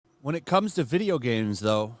When it comes to video games,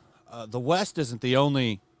 though, the West isn't the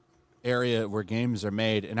only area where games are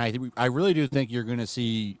made, and I really do think you're going to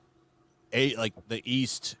see like the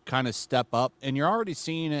East kind of step up, and you're already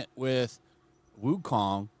seeing it with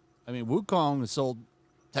Wukong. I mean, Wukong has sold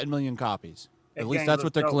 10 million copies. At least that's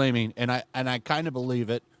what they're claiming, and I kind of believe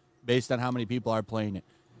it based on how many people are playing it.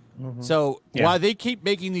 So while they keep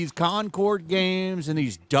making these Concord games and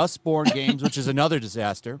these Dustborn games, which is another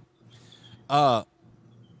disaster,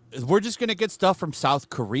 we're just going to get stuff from South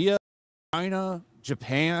Korea, China,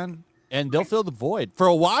 Japan, and they'll fill the void. For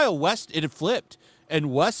a while, it had flipped,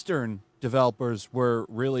 and Western developers were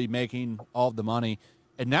really making all of the money,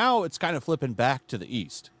 and now it's kind of flipping back to the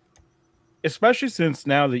East. Especially since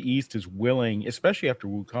now the East is willing, especially after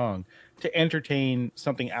Wukong, to entertain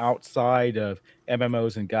something outside of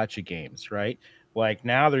MMOs and gacha games, right? Like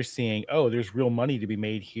now they're seeing, oh, there's real money to be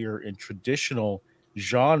made here in traditional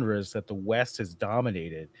genres that the West has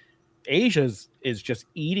dominated. Asia is just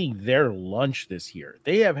eating their lunch this year.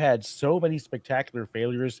 They have had so many spectacular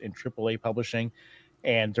failures in AAA publishing,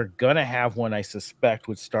 and they're going to have one, I suspect,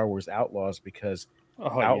 with Star Wars Outlaws, because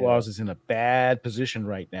Outlaws is in a bad position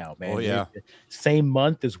right now, man. Oh, yeah. Same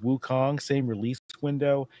month as Wukong, same release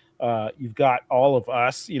window. You've got all of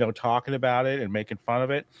us, talking about it and making fun of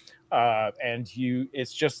it.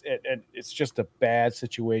 It's just a bad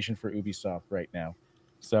situation for Ubisoft right now.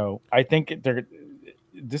 So I think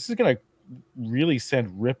this is going to really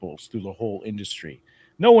send ripples through the whole industry.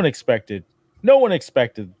 No one expected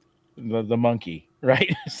the monkey,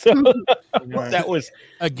 right? So that was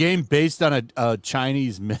a game based on a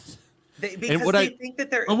Chinese myth. Because they think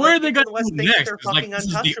that they're. But where are they going to go next? This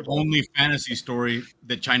is the only fantasy story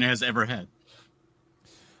that China has ever had.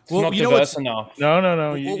 Well, not you know diverse what's enough.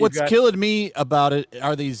 No. What's killing me about it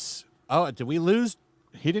are these. Oh, did we lose?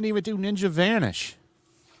 He didn't even do Ninja Vanish.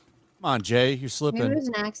 Come on, Jay, you're slipping. Maybe it was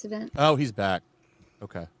an accident. Oh, he's back.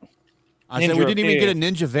 Okay. I said we didn't even get a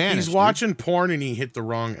Ninja Vanish. He's watching porn and he hit the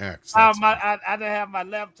wrong X. I didn't have my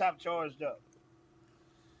laptop charged up.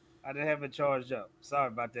 I didn't have it charged up. Sorry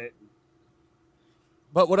about that.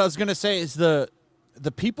 But what I was gonna say is the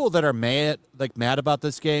people that are mad about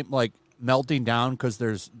this game, like melting down because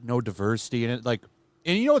there's no diversity in it. Like,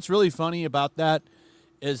 and you know what's really funny about that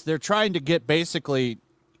is they're trying to get basically.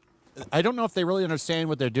 I don't know if they really understand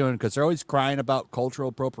what they're doing because they're always crying about cultural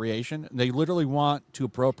appropriation. They literally want to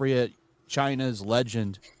appropriate China's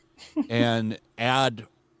legend and add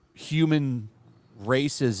human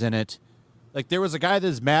races in it. Like there was a guy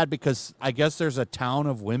that's mad because I guess there's a town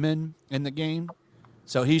of women in the game.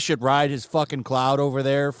 So he should ride his fucking cloud over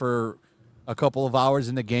there for a couple of hours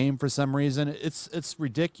in the game for some reason. It's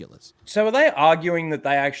ridiculous. So are they arguing that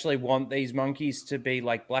they actually want these monkeys to be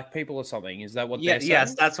like black people or something? Is that what they're saying?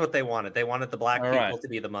 Yes, that's what they wanted. They wanted the black people to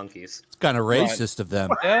be the monkeys. It's kind of racist of them.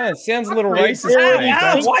 Yeah, it sounds a little racist.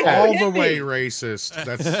 That's all the way racist.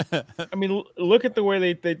 That's. I mean, look at the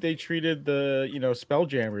way they treated the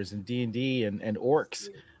Spelljammers and D&D and orcs.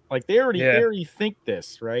 Like they already think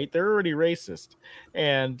this, right? They're already racist,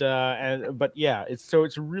 but yeah,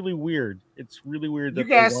 it's really weird. It's really weird. You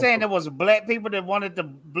guys saying there was black people that wanted the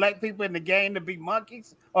black people in the game to be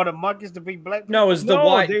monkeys, or the monkeys to be black people? No, it was the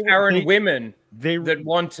white Karen women that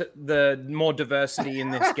want the more diversity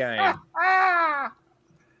in this game.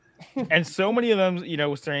 And so many of them,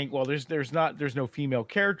 were saying, well, there's no female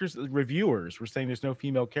characters. Reviewers were saying there's no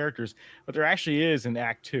female characters, but there actually is in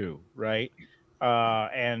Act 2, right?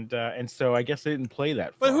 And so I guess they didn't play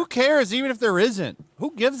that far. But who cares? Even if there isn't,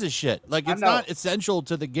 who gives a shit? Like it's not essential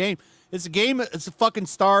to the game. It's a game. It's a fucking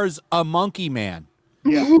stars a monkey man.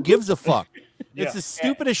 Yeah. Who gives a fuck? Yeah. It's the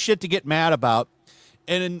stupidest shit to get mad about,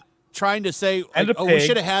 and in trying to say, And we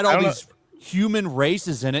should have had all these human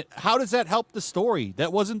races in it. How does that help the story?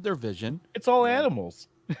 That wasn't their vision. It's all animals.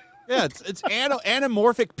 Yeah, it's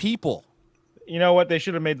anamorphic people. You know what? They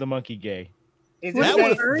should have made the monkey gay. That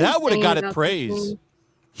would have got it praise.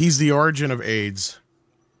 He's the origin of AIDS.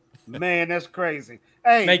 Man, that's crazy.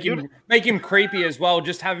 Hey, make him creepy as well.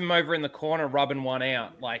 Just have him over in the corner rubbing one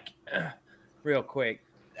out, like real quick.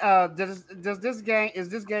 Is this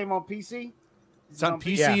game on PC? It's on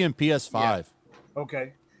PC and PS5. Yeah.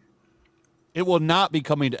 Okay. It will not be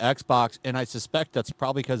coming to Xbox, and I suspect that's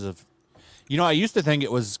probably because of, I used to think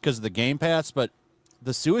it was because of the Game Pass, but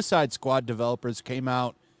the Suicide Squad developers came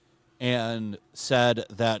out and said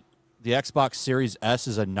that the Xbox Series S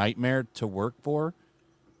is a nightmare to work for.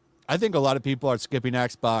 I think a lot of people are skipping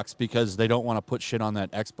Xbox because they don't want to put shit on that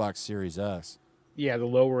Xbox Series S. Yeah, the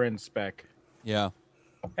lower end spec. Yeah.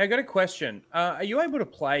 Hey, I got a question. Are you able to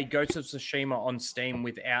play Ghost of Tsushima on Steam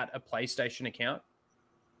without a PlayStation account?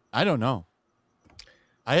 I don't know.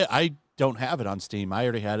 I don't have it on Steam. I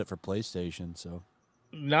already had it for PlayStation, so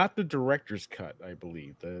not the director's cut, I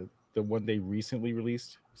believe. The one they recently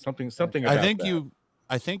released. Something about I think that.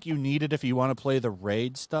 I think you need it if you want to play the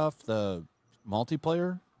raid stuff, the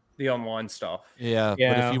multiplayer, the online stuff. Yeah,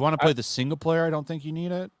 but if you want to play the single player, I don't think you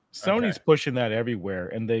need it. Sony's pushing that everywhere,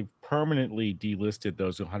 and they've permanently delisted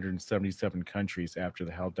those 177 countries after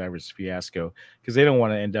the Helldivers fiasco because they don't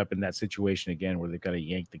want to end up in that situation again where they've got to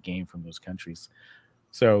yank the game from those countries.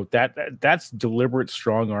 So that's deliberate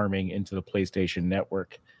strong arming into the PlayStation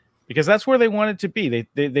Network because that's where they want it to be.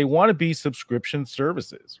 They want to be subscription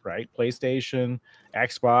services, right? PlayStation,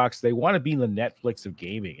 Xbox, they want to be the Netflix of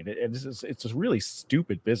gaming, and it's a really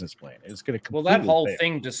stupid business plan. It's going to that whole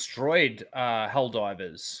thing destroyed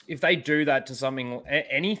Helldivers. If they do that to something,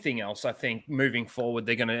 anything else, I think moving forward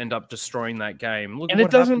they're going to end up destroying that game. And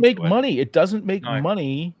it doesn't make money. It doesn't make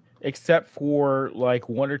money except for like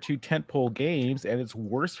one or two tentpole games, and it's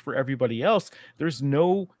worse for everybody else.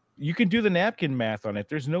 You can do the napkin math on it.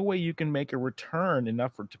 There's no way you can make a return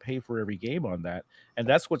enough to pay for every game on that. And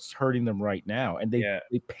that's what's hurting them right now. And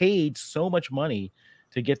they paid so much money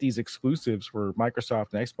to get these exclusives for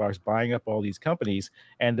Microsoft and Xbox buying up all these companies,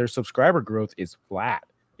 and their subscriber growth is flat.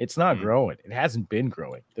 It's not growing. It hasn't been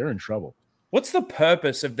growing. They're in trouble. What's the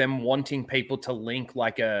purpose of them wanting people to link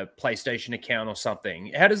like a PlayStation account or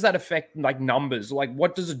something? How does that affect like numbers? Like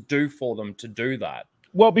what does it do for them to do that?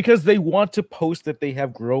 Well, because they want to post that they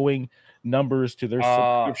have growing numbers to their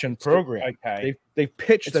subscription program. Okay, they've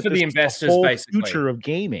pitched that for the investors, the whole basically. Future of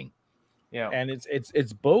gaming. Yeah, and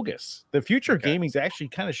it's bogus. The future of gaming is actually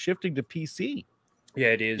kind of shifting to PC. Yeah,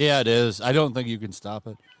 it is. Yeah, it is. I don't think you can stop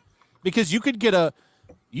it because you could get a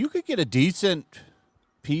decent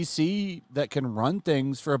PC that can run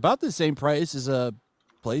things for about the same price as a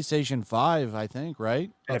PlayStation 5, I think,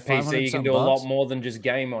 right? And a PC you can do a lot more than just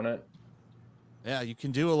game on it. Yeah, you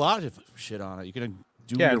can do a lot of shit on it. You can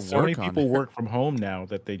do your work so many on people it. work from home now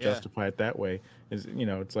that they justify it that way.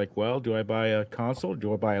 It's like, well, do I buy a console? Or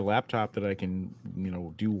do I buy a laptop that I can,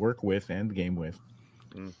 do work with and game with?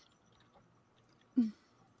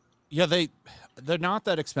 Yeah, they're not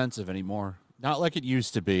that expensive anymore. Not like it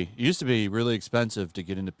used to be. It used to be really expensive to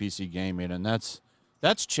get into PC gaming, and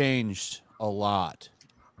that's changed a lot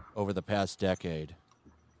over the past decade.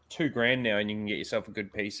 $2,000 now, and you can get yourself a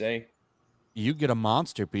good PC. You get a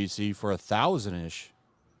monster PC for $1,000-ish.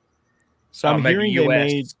 So I'm hearing US. they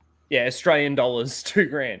made Australian dollars,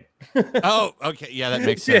 $2,000. Oh, okay, yeah, that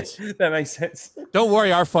makes sense. Yeah, that makes sense. Don't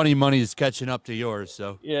worry, our funny money is catching up to yours.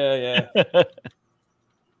 So yeah.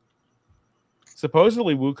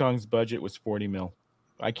 Supposedly Wukong's budget was 40 mil.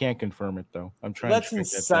 I can't confirm it though. I'm trying. That's to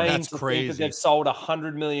insane. That's to crazy. think that they've sold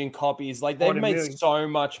 100 million copies. Like they've made so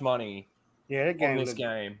much money. Yeah, that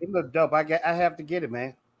game. It looked dope. I have to get it,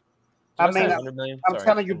 man. I'm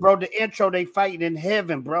telling you, bro. The intro, they fighting in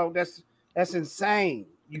heaven, bro. That's insane.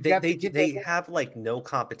 They have like no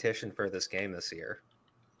competition for this game this year.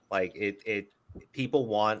 Like it people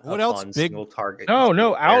want what a else fun big single target.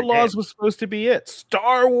 No, Outlaws was supposed to be it.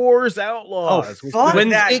 Star Wars Outlaws. Oh, fuck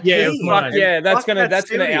that game. That's gonna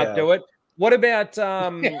outdo it. What about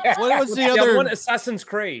what was the other one? Assassin's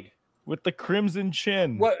Creed with the Crimson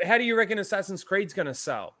Chin. How do you reckon Assassin's Creed's gonna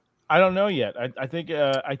sell? I don't know yet. I think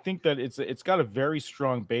that it's got a very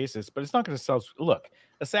strong basis, but it's not going to sell. Look,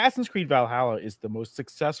 Assassin's Creed Valhalla is the most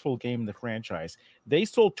successful game in the franchise. They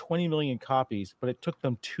sold 20 million copies, but it took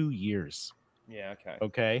them 2 years. Yeah.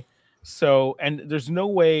 Okay. So, and there's no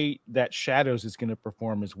way that Shadows is going to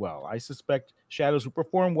perform as well. I suspect Shadows will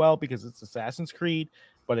perform well because it's Assassin's Creed,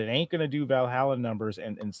 but it ain't going to do Valhalla numbers,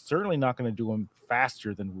 and certainly not going to do them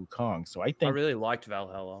faster than Wukong. So I really liked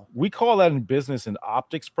Valhalla. We call that in business an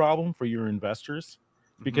optics problem for your investors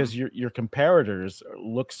because your comparators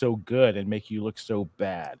look so good and make you look so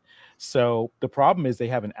bad. So the problem is they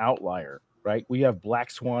have an outlier, right? We have Black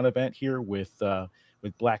Swan event here with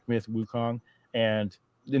Black Myth Wukong, and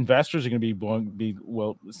investors are going to be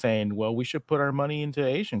saying, well, we should put our money into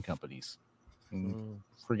Asian companies.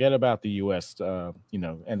 Forget about the U.S.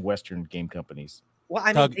 And Western game companies. Well,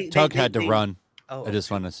 I mean, Tug had to run. Oh, I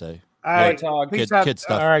just want to say, all right, Tug. Kid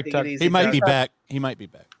stuff. All right, Tug. He might be back. He might be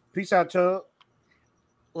back. Peace out, Tug.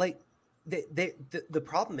 Like the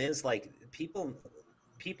problem is like people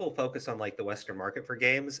focus on like the Western market for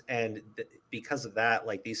games, and because of that,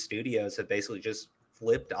 like these studios have basically just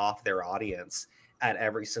flipped off their audience at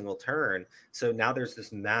every single turn. So now there's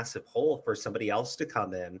this massive hole for somebody else to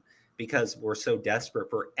come in because we're so desperate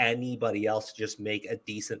for anybody else to just make a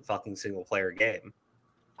decent fucking single player game.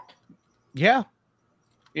 Yeah.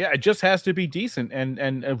 Yeah, it just has to be decent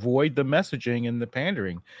and avoid the messaging and the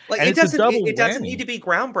pandering. Like and it doesn't need to be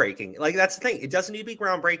groundbreaking. Like that's the thing. It doesn't need to be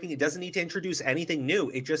groundbreaking. It doesn't need to introduce anything new.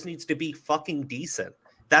 It just needs to be fucking decent.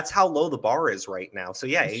 That's how low the bar is right now. So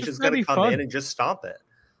yeah, Asia's gonna come in and just stomp it.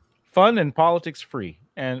 Fun and politics free.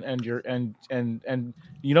 And you're and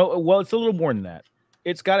you know, well, it's a little more than that.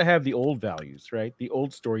 It's got to have the old values, right? The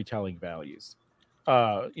old storytelling values.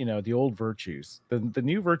 You know, the old virtues. The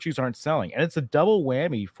new virtues aren't selling, and it's a double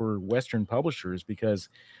whammy for Western publishers because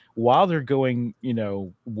while they're going, you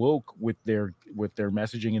know, woke with their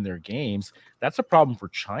messaging in their games, that's a problem for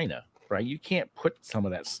China, right? You can't put some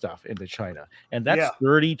of that stuff into China, and that's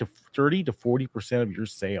 30 to 40% of your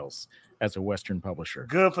sales as a Western publisher.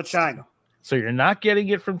 Good for China. So you're not getting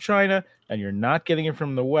it from China, and you're not getting it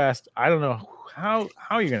from the West. I don't know how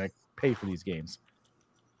you're going to pay for these games.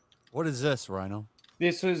 What is this, Rhino?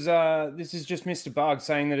 This is just Mr. Bug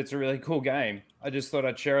saying that it's a really cool game. I just thought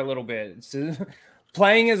I'd share a little bit. It's,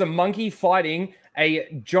 playing as a monkey fighting a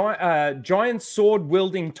giant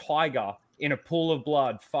sword-wielding tiger in a pool of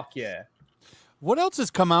blood. Fuck yeah. What else has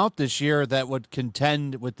come out this year that would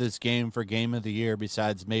contend with this game for Game of the Year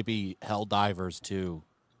besides maybe Helldivers 2?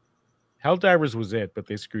 Helldivers was it, but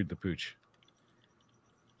they screwed the pooch.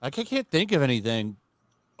 I can't think of anything.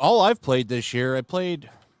 All I've played this year,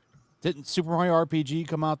 didn't Super Mario RPG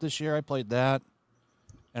come out this year? I played that.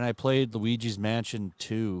 And I played Luigi's Mansion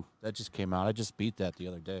 2. That just came out. I just beat that the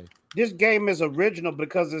other day. This game is original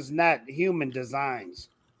because it's not human designs.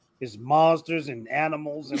 It's monsters and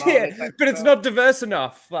animals and all that. But it's not diverse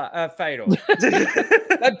enough, Fatal.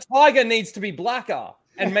 That tiger needs to be blacker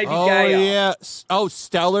and maybe gayer. Oh, yeah. Oh,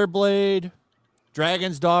 Stellar Blade,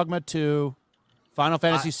 Dragon's Dogma 2, Final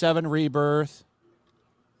Fantasy VII Rebirth,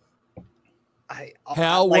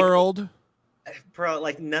 Hell World. Bro,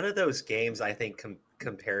 like none of those games, I think,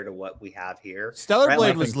 compare to what we have here. Stellar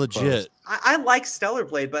Blade was legit. I like Stellar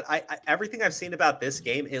Blade, but I everything I've seen about this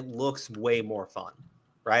game, it looks way more fun.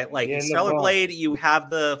 Right? Like Stellar Blade, you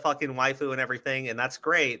have the fucking waifu and everything, and that's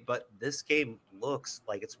great, but this game looks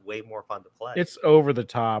like it's way more fun to play. It's over the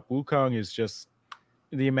top. Wukong is just,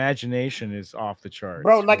 the imagination is off the charts.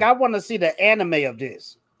 Bro, like I want to see the anime of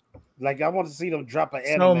this. Like I want to see them drop an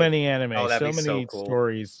anime. So many anime, so many cool.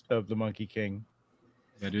 stories of the Monkey King.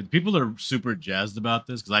 Yeah, dude. People are super jazzed about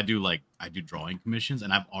this because I do drawing commissions,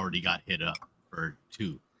 and I've already got hit up for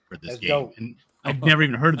this game. Dope. And I'd never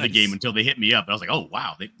even heard of the game until they hit me up. And I was like, oh,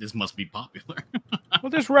 wow, this must be popular. Well,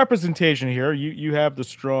 there's representation here. You have the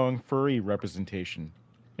strong furry representation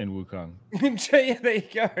in Wukong. Yeah, there you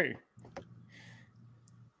go.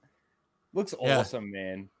 Looks awesome,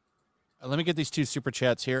 man. Let me get these two super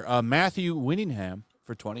chats here. Matthew Winningham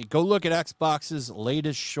for 20. Go look at Xbox's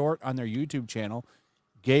latest short on their YouTube channel.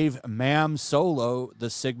 Gave Mam Solo the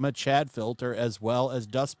Sigma Chad filter as well as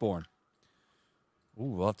Dustborn. Ooh,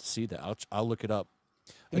 we'll have to see that. I'll look it up.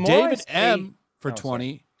 David M for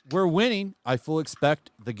 20. We're winning. I fully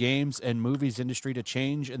expect the games and movies industry to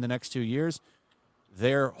change in the next 2 years.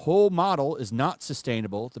 Their whole model is not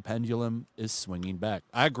sustainable. The pendulum is swinging back.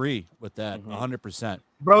 I agree with that 100%.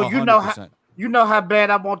 Bro, 100%. you know how bad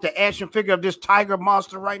I want the action figure of this tiger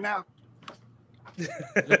monster right now?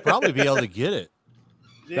 You'll probably be able to get it.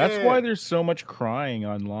 Yeah. That's why there's so much crying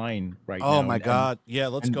online right now. Oh, my God. Yeah,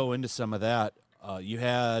 let's go into some of that. You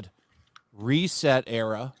had Reset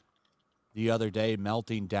Era the other day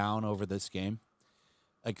melting down over this game.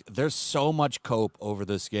 Like, there's so much cope over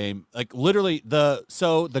this game. Like, literally,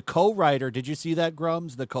 the co-writer, did you see that,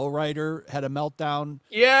 Grummz? The co-writer had a meltdown.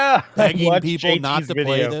 Yeah. Begging people JT's not to video.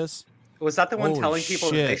 play this. Was that the one Holy telling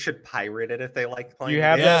people that shit. they should pirate it if they like playing? You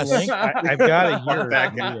have Yes. that link? I've got it here.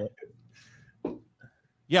 Back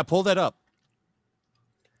Yeah, pull that up.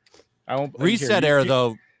 I won't Reset Era,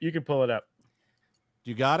 though. You can pull it up.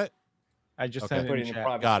 You got it? I just Okay. sent Put it it in in the chat.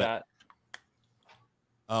 private Got it. chat.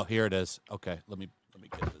 Oh, here it is. Okay, let me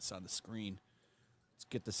get this on the screen. Let's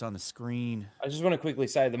get this on the screen. I just want to quickly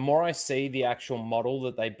say, the more I see the actual model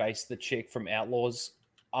that they based the chick from Outlaws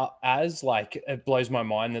as, like, it blows my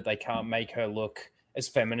mind that they can't make her look as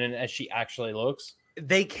feminine as she actually looks.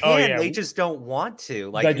 They can. Oh, yeah. They just don't want to.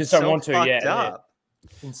 Like They just it's don't want to, fucked yeah. up.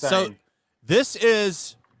 Insane. So this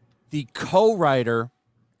is the co-writer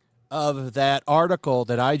of that article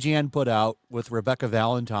that IGN put out with Rebecca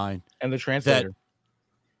Valentine. And the translator.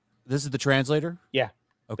 This is the translator? Yeah.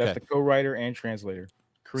 Okay. That's the co-writer and translator.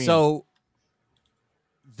 Korean. So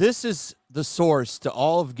this is the source to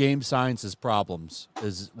all of Game Science's problems,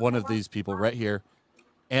 is one of these people right here.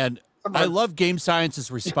 And I love Game Science's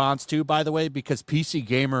response too, by the way, because PC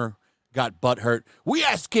Gamer got butthurt. We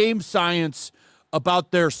asked Game Science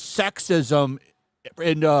about their sexism,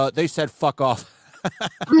 and they said, fuck off.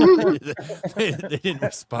 They didn't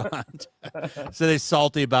respond. So they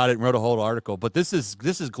salty about it and wrote a whole article. But this is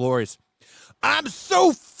glorious. I'm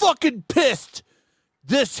so fucking pissed.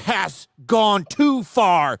 This has gone too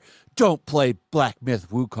far. Don't play Black Myth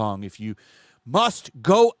Wukong. If you must,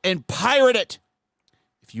 go and pirate it.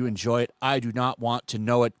 If you enjoy it, I do not want to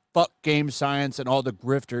know it. Fuck Game Science and all the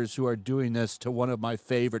grifters who are doing this to one of my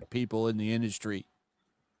favorite people in the industry.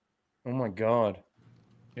 Oh my God.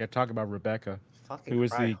 Yeah, talk about Rebecca, Fucking who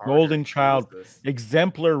is cry the harder. golden child, Jesus.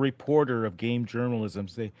 exemplar reporter of game journalism.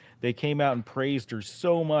 They came out and praised her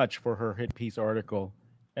so much for her hit piece article,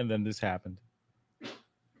 and then this happened.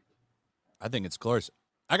 I think it's glorious.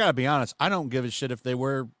 I gotta be honest. I don't give a shit if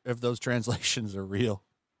those translations are real.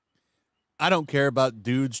 I don't care about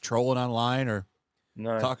dudes trolling online or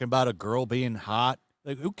talking about a girl being hot.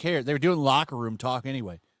 Like, who cares? They were doing locker room talk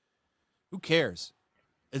anyway. Who cares?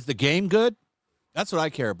 Is the game good? That's what I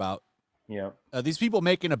care about. Yeah. These people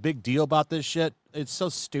making a big deal about this shit, it's so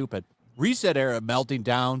stupid. Reset Era melting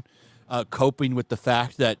down, coping with the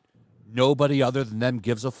fact that nobody other than them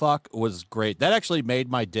gives a fuck was great. That actually made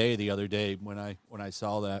my day the other day when I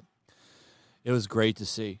saw that. It was great to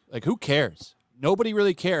see. Like, who cares? Nobody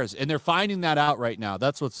really cares, and they're finding that out right now.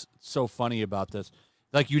 That's what's so funny about this.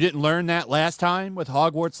 Like, you didn't learn that last time with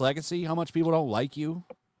Hogwarts Legacy, how much people don't like you?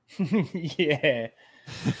 Yeah.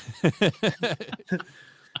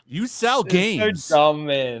 You sell games. So dumb,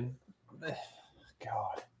 man.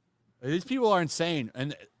 God. These people are insane,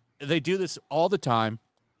 and they do this all the time,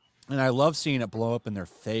 and I love seeing it blow up in their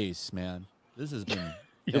face, man. This has been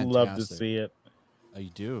You fantastic. love to see it. You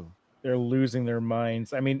do. They're losing their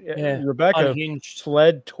minds. I mean, Yeah. Rebecca Unhinged.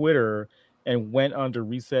 fled Twitter and went onto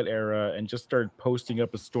Reset Era and just started posting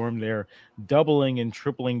up a storm there, doubling and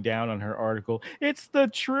tripling down on her article. It's the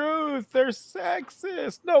truth. They're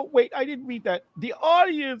sexist. No, wait, I didn't read that. The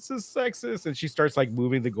audience is sexist. And she starts like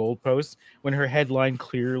moving the goalposts when her headline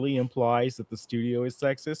clearly implies that the studio is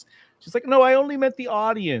sexist. She's like, no, I only meant the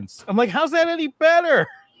audience. I'm like, how's that any better?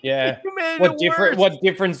 Yeah. You made it worse. What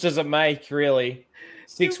difference does it make, really?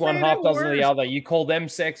 Six You one, made half it dozen of the worse. other. You call them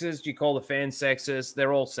sexist, you call the fans sexist.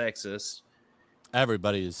 They're all sexist.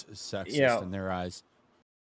 Everybody is sexist in their eyes.